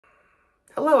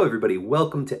Hello everybody,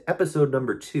 welcome to episode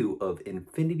number 2 of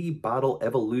Infinity Bottle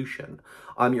Evolution.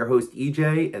 I'm your host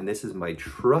EJ, and this is my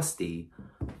trusty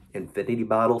Infinity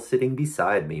Bottle sitting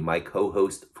beside me, my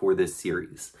co-host for this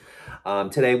series.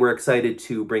 Today we're excited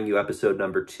to bring you episode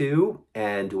number 2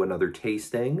 and do another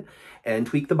tasting and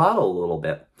tweak the bottle a little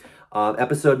bit.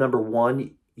 Episode number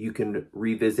 1 you can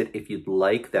revisit if you'd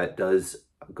like. That does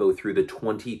go through the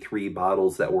 23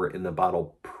 bottles that were in the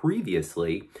bottle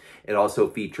previously. It also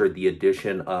featured the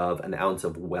addition of an ounce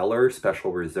of Weller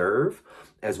Special Reserve,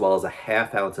 as well as a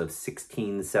half ounce of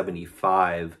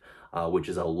 1675, which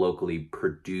is a locally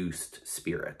produced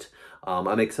spirit.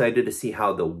 I'm excited to see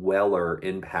how the Weller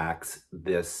impacts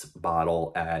this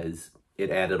bottle, as it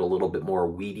added a little bit more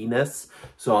weediness.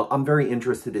 So I'm very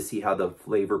interested to see how the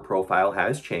flavor profile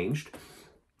has changed.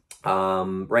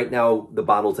 Right now, the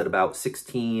bottle's at about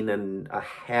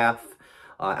 16.5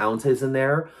 ounces in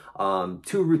there.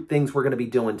 Two things we're going to be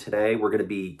doing today. We're going to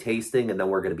be tasting, and then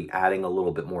we're going to be adding a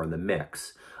little bit more in the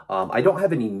mix. I don't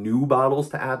have any new bottles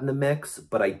to add in the mix,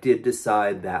 but I did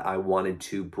decide that I wanted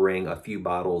to bring a few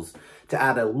bottles to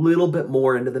add a little bit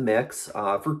more into the mix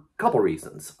for a couple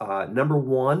reasons. Number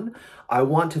one, I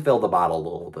want to fill the bottle a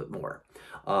little bit more.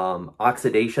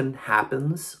 Oxidation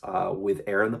happens with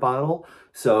air in the bottle,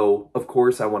 so of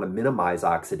course I want to minimize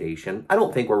oxidation. I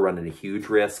don't think we're running a huge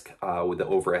risk with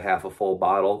over a half a full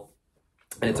bottle,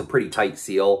 and it's a pretty tight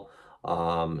seal,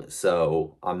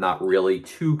 so I'm not really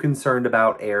too concerned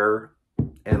about air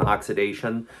and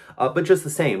oxidation, but just the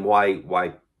same,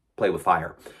 why play with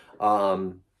fire?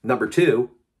 Number two,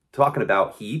 talking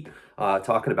about heat,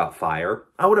 talking about fire,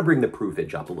 I want to bring the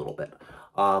proofage up a little bit.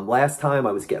 Last time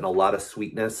I was getting a lot of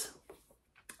sweetness.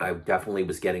 I definitely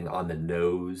was getting on the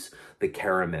nose, the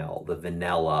caramel, the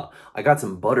vanilla. I got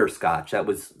some butterscotch. That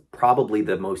was probably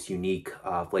the most unique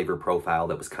flavor profile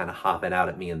that was kind of hopping out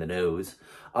at me in the nose.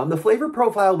 The flavor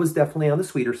profile was definitely on the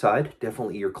sweeter side.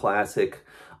 Definitely your classic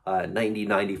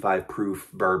 90-95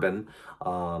 proof bourbon.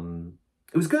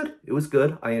 It was good. It was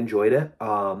good. I enjoyed it.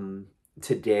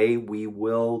 Today we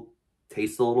will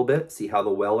taste a little bit, see how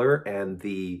the Weller and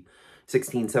the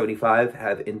 1675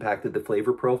 have impacted the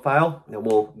flavor profile, and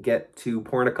we'll get to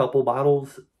pouring a couple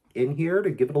bottles in here to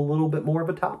give it a little bit more of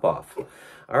a top off.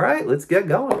 All right, let's get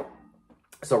going.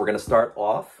 So we're going to start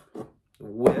off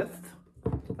with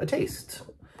a taste.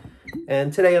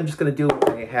 And today I'm just going to do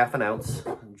a half an ounce,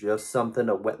 just something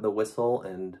to wet the whistle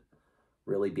and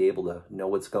really be able to know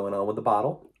what's going on with the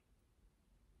bottle.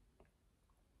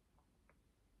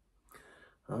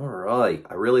 All right,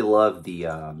 I really love the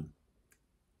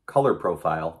color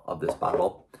profile of this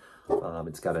bottle.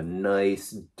 It's got a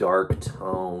nice dark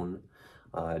tone.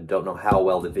 Don't know how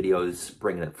well the video is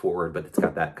bringing it forward, but it's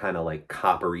got that kind of like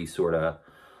coppery sort of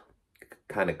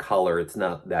kind of color. It's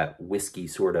not that whiskey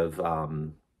sort of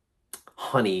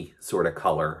honey sort of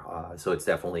color. So it's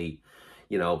definitely,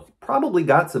 you know, probably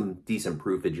got some decent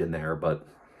proofage in there, but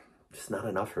just not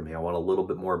enough for me. I want a little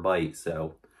bit more bite.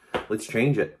 So let's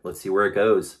change it. Let's see where it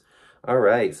goes. All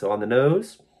right, so on the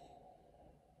nose,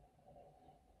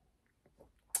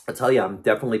 I'll tell you, I'm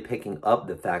definitely picking up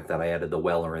the fact that I added the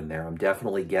Weller in there. I'm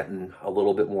definitely getting a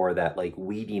little bit more of that like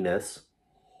weediness.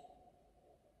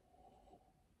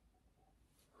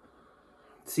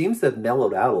 Seems to have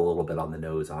mellowed out a little bit on the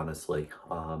nose, honestly.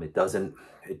 It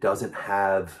doesn't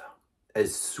have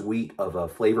as sweet of a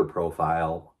flavor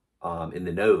profile in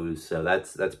the nose, so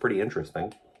that's pretty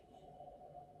interesting.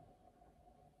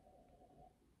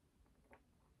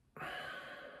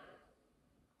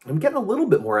 I'm getting a little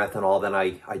bit more ethanol than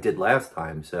I did last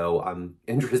time, so I'm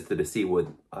interested to see what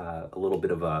a little bit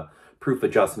of a proof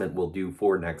adjustment will do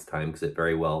for next time, because it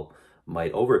very well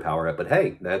might overpower it. But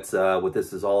hey, that's what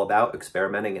this is all about,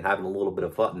 experimenting and having a little bit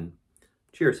of fun.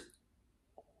 Cheers.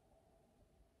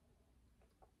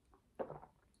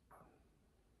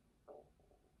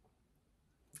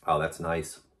 Oh, that's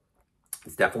nice.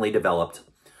 It's definitely developed.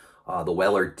 The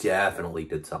Weller definitely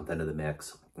did something to the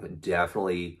mix.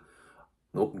 Definitely...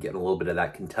 Nope, I'm getting a little bit of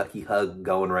that Kentucky hug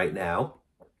going right now.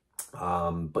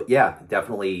 But yeah,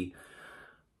 definitely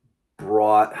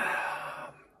brought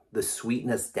the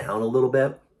sweetness down a little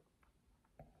bit.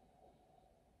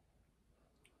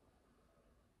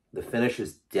 The finish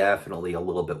is definitely a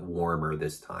little bit warmer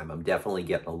this time. I'm definitely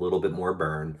getting a little bit more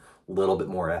burn, a little bit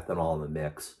more ethanol in the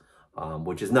mix,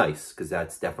 which is nice, because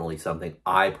that's definitely something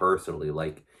I personally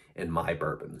like in my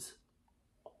bourbons.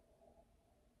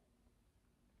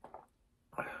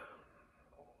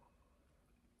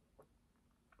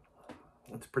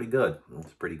 It's pretty good.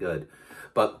 It's pretty good.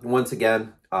 But once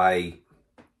again, I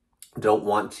don't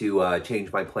want to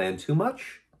change my plan too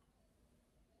much.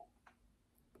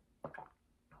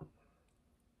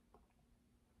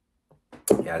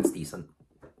 Yeah, it's decent.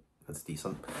 That's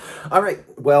decent. All right,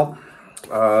 well,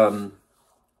 a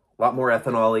lot more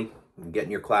ethanol-y. I'm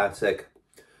getting your classic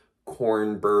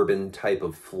corn bourbon type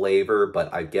of flavor,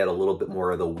 but I get a little bit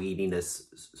more of the weediness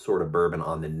sort of bourbon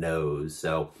on the nose.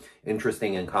 So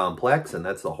interesting and complex, and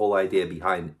that's the whole idea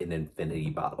behind an infinity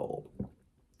bottle.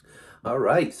 All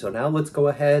right, so now let's go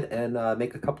ahead and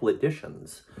make a couple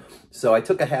additions. So I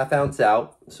took a ½ ounce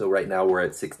out. So right now we're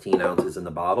at 16 ounces in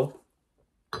the bottle.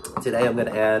 Today I'm going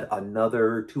to add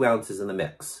another 2 ounces in the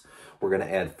mix. We're going to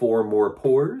add 4 more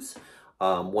pours.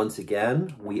 Once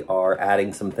again, we are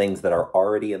adding some things that are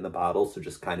already in the bottle, so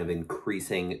just kind of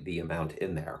increasing the amount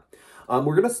in there.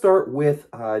 We're going to start with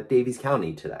Davies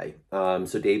County today.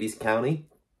 So Davies County,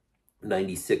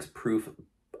 96 proof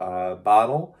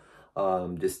bottle.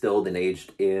 Distilled and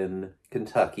aged in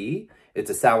Kentucky. It's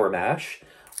a sour mash.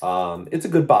 It's a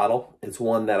good bottle. It's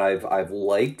one that I've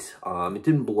liked. It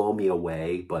didn't blow me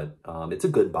away, but it's a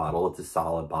good bottle. It's a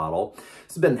solid bottle.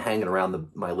 It's been hanging around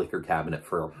my liquor cabinet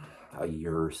for a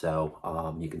year or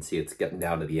so. You can see it's getting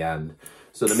down to the end.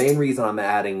 So the main reason I'm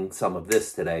adding some of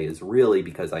this today is really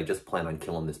because I just plan on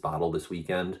killing this bottle this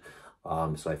weekend.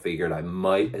 So I figured I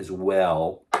might as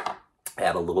well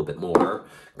add a little bit more.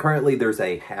 Currently, there's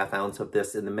a ½ ounce of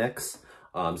this in the mix.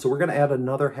 So we're going to add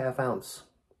another ½ ounce.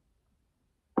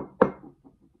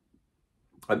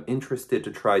 I'm interested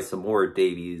to try some more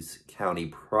Davies County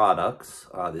products.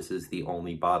 This is the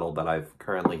only bottle that I've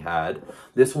currently had.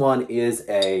 This one is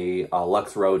a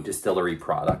Lux Row distillery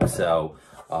product. So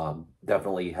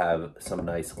definitely have some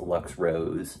nice Lux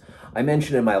Rows. I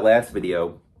mentioned in my last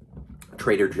video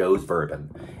Trader Joe's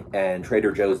bourbon, and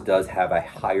Trader Joe's does have a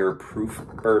higher proof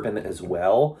bourbon as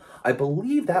well. I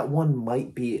believe that one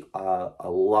might be a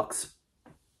Lux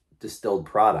distilled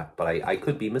product, but I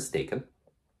could be mistaken.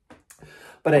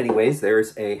 But anyways,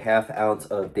 there's a ½ ounce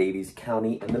of Davies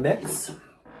County in the mix.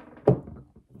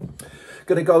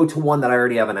 Gonna go to one that I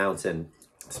already have an ounce in.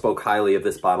 Spoke highly of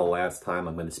this bottle last time.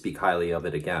 I'm gonna speak highly of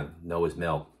it again. Noah's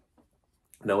Mill.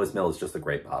 Noah's Mill is just a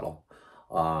great bottle.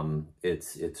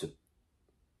 It's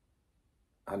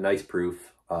a nice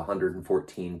proof,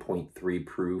 114.3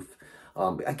 proof.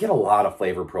 I get a lot of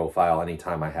flavor profile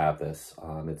anytime I have this.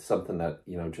 It's something that,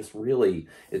 you know, just really,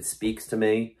 it speaks to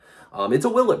me. It's a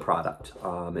Willet product.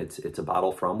 It's a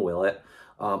bottle from Willet.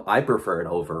 I prefer it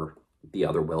over the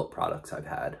other Willet products I've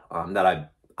had, that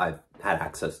I've had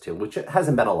access to, which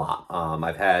hasn't been a lot.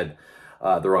 I've had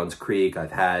the Runs Creek.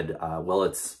 I've had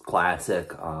Willet's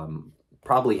Classic.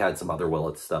 Probably had some other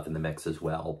Willet stuff in the mix as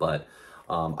well, but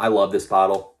I love this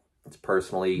bottle. It's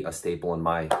personally a staple in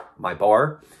my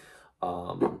bar.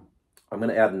 I'm going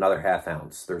to add another ½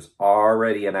 ounce. There's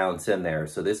already an ounce in there.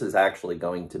 So this is actually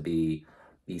going to be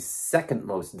the second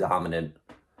most dominant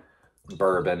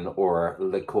bourbon or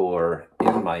liqueur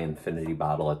in my infinity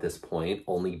bottle at this point,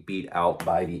 only beat out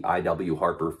by the IW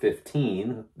Harper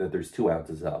 15 that there's 2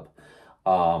 ounces of.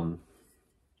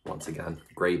 Once again,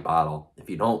 great bottle. If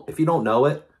you don't know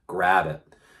it, grab it.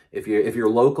 If you're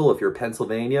local, if you're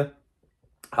Pennsylvania,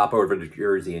 hop over to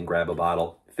Jersey and grab a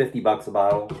bottle. 50 bucks a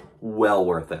bottle, well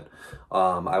worth it.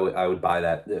 I would buy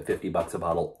that at 50 bucks a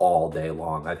bottle all day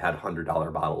long. I've had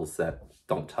 $100 bottles that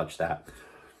don't touch that.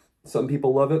 Some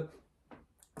people love it.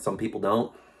 Some people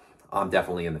don't. I'm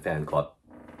definitely in the fan club.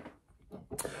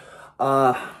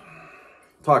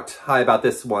 Talked high about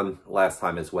this one last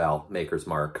time as well, Maker's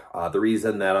Mark. The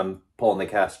reason that I'm pulling the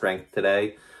Cask Strength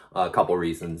today, a couple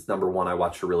reasons. Number one, I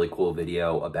watched a really cool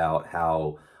video about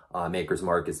how Maker's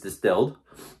Mark is distilled.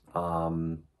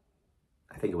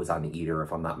 I think it was on the Eater,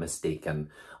 if I'm not mistaken.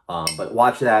 But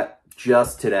watch that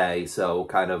just today. So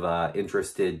kind of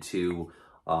interested to,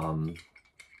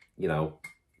 you know,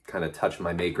 kind of touch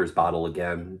my Maker's bottle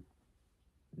again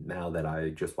now that I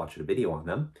just watched a video on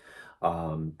them.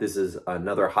 This is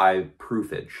another high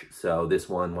proofage. So this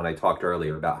one, when I talked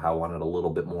earlier about how I wanted a little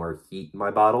bit more heat in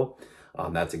my bottle,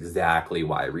 that's exactly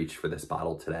why I reached for this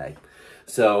bottle today.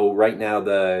 So right now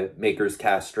the Maker's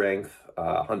Cask Strength,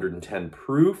 110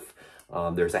 proof.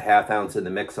 There's a ½ ounce in the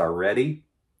mix already.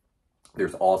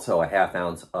 There's also a ½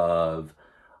 ounce of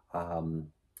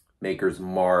Maker's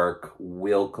Mark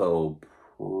Wilco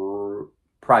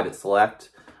Private Select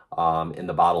in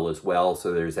the bottle as well.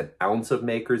 So there's an ounce of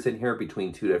Maker's in here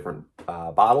between 2 different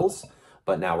bottles.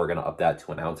 But now we're going to up that to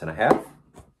 1.5 ounces.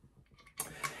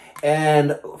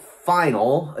 And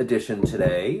final addition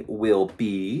today will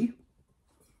be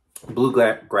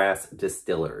Bluegrass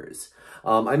Distillers.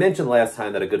 I mentioned last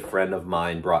time that a good friend of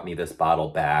mine brought me this bottle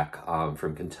back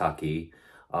from Kentucky.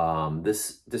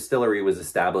 This distillery was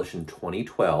established in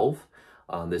 2012.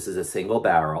 This is a single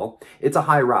barrel. It's a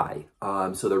high rye.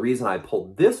 So the reason I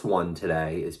pulled this one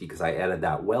today is because I added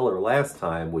that Weller last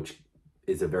time, which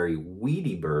is a very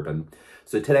weedy bourbon.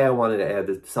 So today I wanted to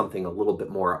add something a little bit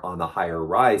more on the higher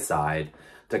rye side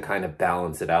to kind of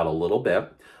balance it out a little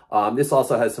bit. This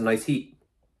also has some nice heat.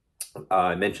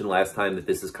 I mentioned last time that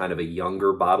this is kind of a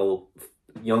younger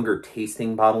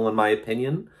tasting bottle in my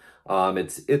opinion.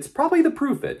 It's probably the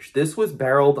proofage. This was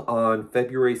barreled on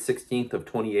February 16th of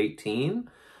 2018.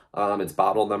 It's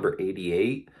bottle number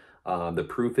 88. The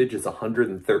proofage is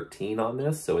 113 on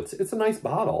this, so it's a nice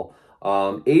bottle.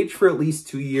 Aged for at least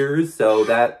 2 years, so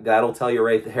that'll tell you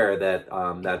right there that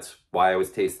that's why I was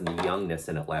tasting the youngness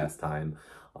in it last time.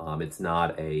 It's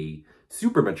not a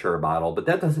super mature bottle, but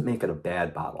that doesn't make it a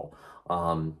bad bottle.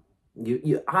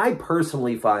 I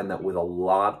personally find that with a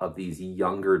lot of these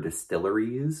younger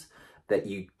distilleries that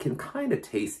you can kind of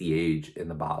taste the age in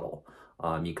the bottle.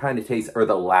 You kind of taste, or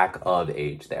the lack of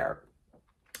age there.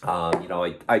 You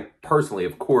know, I personally,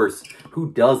 of course,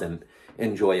 who doesn't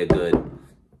enjoy a good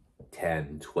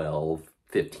 10, 12,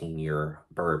 15-year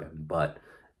bourbon, but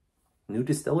new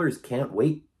distillers can't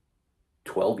wait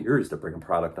 12 years to bring a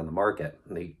product on the market.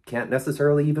 They can't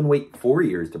necessarily even wait 4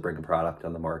 years to bring a product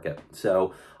on the market.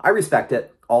 So I respect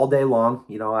it all day long.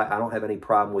 You know, I don't have any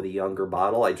problem with a younger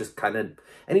bottle. I just kind of,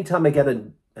 anytime I get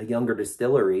a younger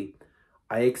distillery,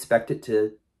 I expect it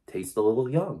to taste a little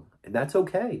young. And that's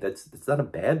okay. That's not a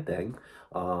bad thing.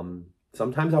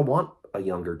 Sometimes I want a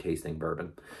younger tasting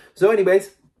bourbon. So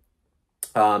anyways,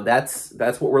 that's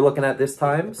what we're looking at this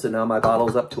time. So now my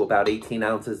bottle's up to about 18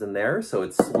 ounces in there. So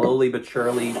it's slowly but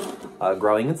surely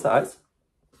growing in size.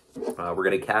 We're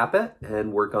going to cap it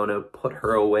and we're going to put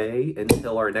her away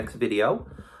until our next video.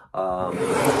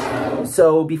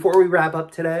 So before we wrap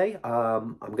up today,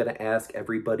 I'm going to ask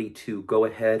everybody to go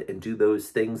ahead and do those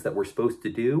things that we're supposed to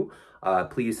do.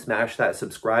 Please smash that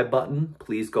subscribe button.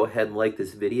 Please go ahead and like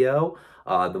this video.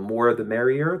 The more the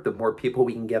merrier. The more people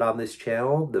we can get on this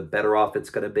channel, the better off it's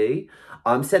going to be.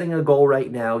 I'm setting a goal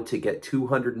right now to get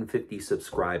 250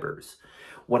 subscribers.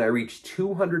 When I reach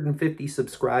 250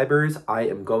 subscribers, I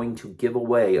am going to give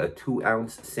away a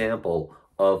 2-ounce sample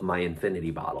of my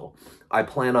Infinity bottle. I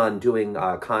plan on doing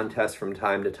contests from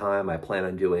time to time. I plan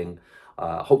on doing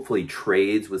hopefully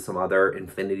trades with some other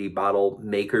Infinity bottle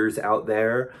makers out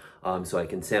there, so I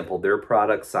can sample their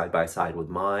products side by side with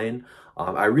mine.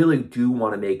 I really do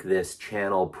want to make this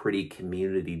channel pretty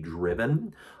community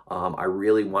driven. I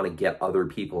really want to get other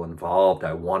people involved.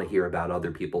 I want to hear about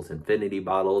other people's Infinity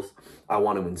bottles. I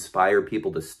want to inspire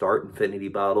people to start Infinity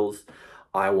bottles.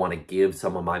 I want to give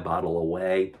some of my bottle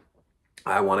away.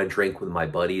 I want to drink with my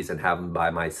buddies and have them by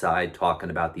my side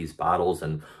talking about these bottles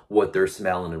and what they're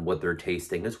smelling and what they're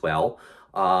tasting as well.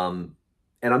 And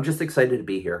I'm just excited to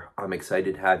be here. I'm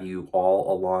excited to have you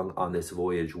all along on this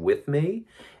voyage with me.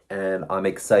 And I'm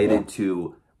excited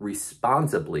to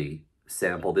responsibly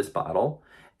sample this bottle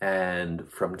and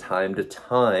from time to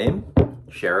time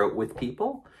share it with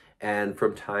people, and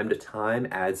from time to time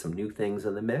add some new things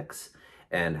in the mix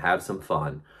and have some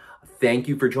fun. Thank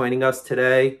you for joining us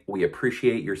today. We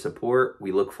appreciate your support.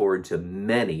 We look forward to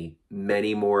many,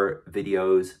 many more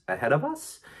videos ahead of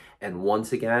us. And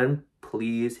once again,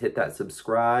 please hit that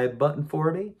subscribe button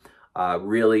for me.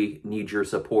 Really need your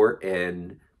support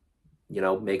in, you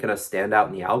know, making us stand out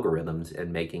in the algorithms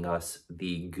and making us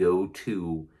the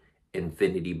go-to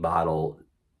Infinity bottle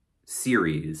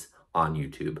series on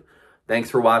YouTube. Thanks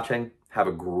for watching. Have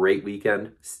a great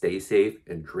weekend. Stay safe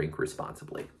and drink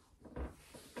responsibly.